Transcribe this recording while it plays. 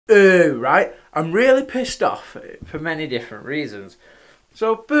Right, I'm really pissed off for many different reasons.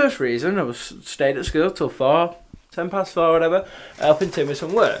 So first reason, I was stayed at school till 10 past 4, whatever, helping Tim with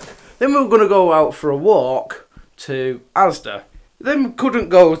some work. Then we were going to go out for a walk to Asda. Then we couldn't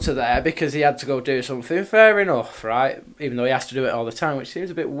go to there because he had to go do something. Fair enough, right? Even though he has to do it all the time, which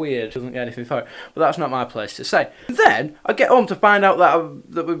seems a bit weird. Doesn't get anything for it. But that's not my place to say. Then I get home to find out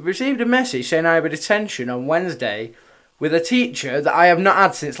that we've received a message saying I have a detention on Wednesday with a teacher that I have not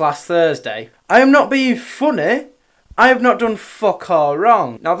had since last Thursday. I am not being funny. I have not done fuck all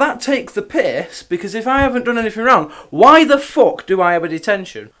wrong. Now that takes the piss, because if I haven't done anything wrong, why the fuck do I have a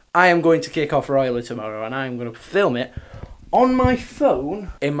detention? I am going to kick off royally tomorrow, and I am going to film it on my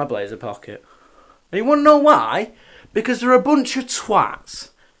phone in my blazer pocket. And you want to know why? Because they're a bunch of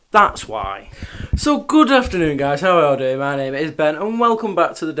twats. That's why. So good afternoon, guys. How are you all doing? My name is Ben, and welcome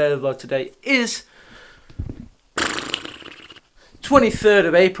back to the daily vlog. Today is 23rd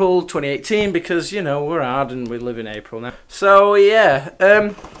of April 2018, because, you know, we're hard and we live in April now. So yeah,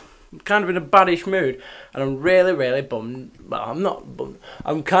 I'm kind of in a baddish mood, and I'm really bummed. Well, I'm not bummed.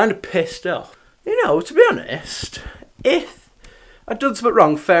 I'm kind of pissed off. You know, to be honest, if I'd done something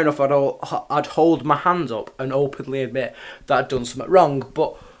wrong, fair enough, I'd hold my hands up and openly admit that I'd done something wrong,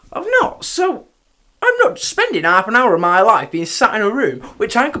 but I've not. So I'm not spending half an hour of my life being sat in a room,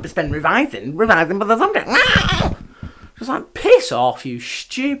 which I could be spending revising for the subject. Just like, piss off, you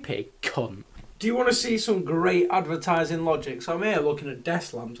stupid cunt. Do you want to see some great advertising logic? So I'm here looking at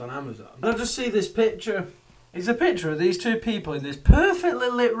desk lamps on Amazon, and I just see this picture. It's a picture of these two people in this perfectly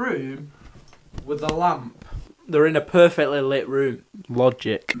lit room with a lamp. They're in a perfectly lit room.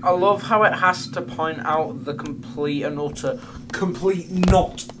 Logic. I love how it has to point out the complete and utter, complete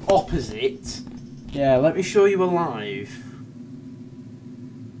not opposite. Yeah, let me show you a live.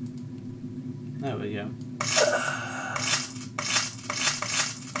 There we go.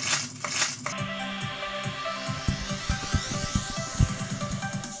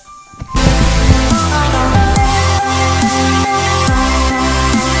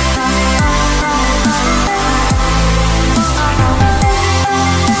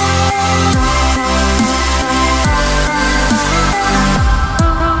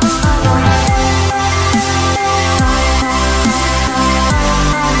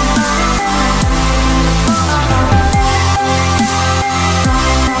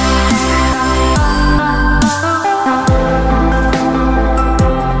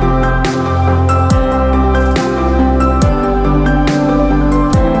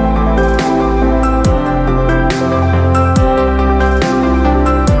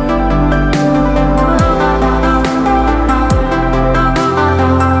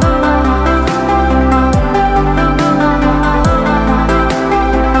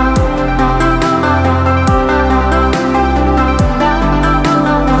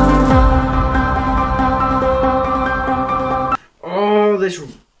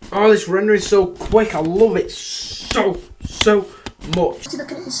 This rendering is so quick. I love it so much.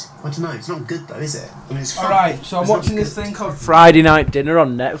 Look at this. I don't know. It's not good though, is it? I mean, it's fun. Alright, so I'm watching this thing called Friday Night Dinner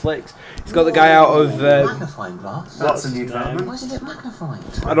on Netflix. It's got the guy out of magnifying glass. That's a new development. Why is it get magnified?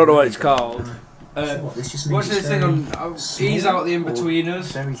 I don't know what it's called. Watching this thing on. He's out the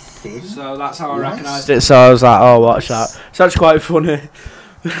In-Betweeners. Very thin. So that's how I recognised it. So I was like, oh, watch that. It's actually quite funny.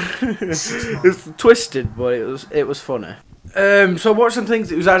 It's twisted, but it was funny. So I watched some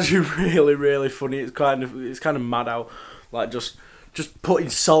things. It was actually really funny. It's kind of mad how, like, just putting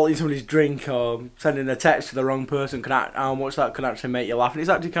salt in somebody's drink or sending a text to the wrong person how much that can actually make you laugh, and it's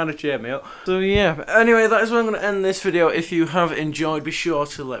actually kind of cheered me up. So yeah, anyway, that is where I'm going to end this video. If you have enjoyed, be sure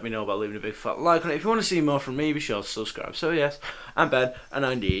to let me know by leaving a big fat like on it. If you want to see more from me, be sure to subscribe. So yes, I'm Ben, and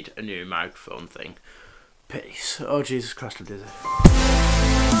I need a new microphone thing. Peace. Oh Jesus Christ, I'm dizzy.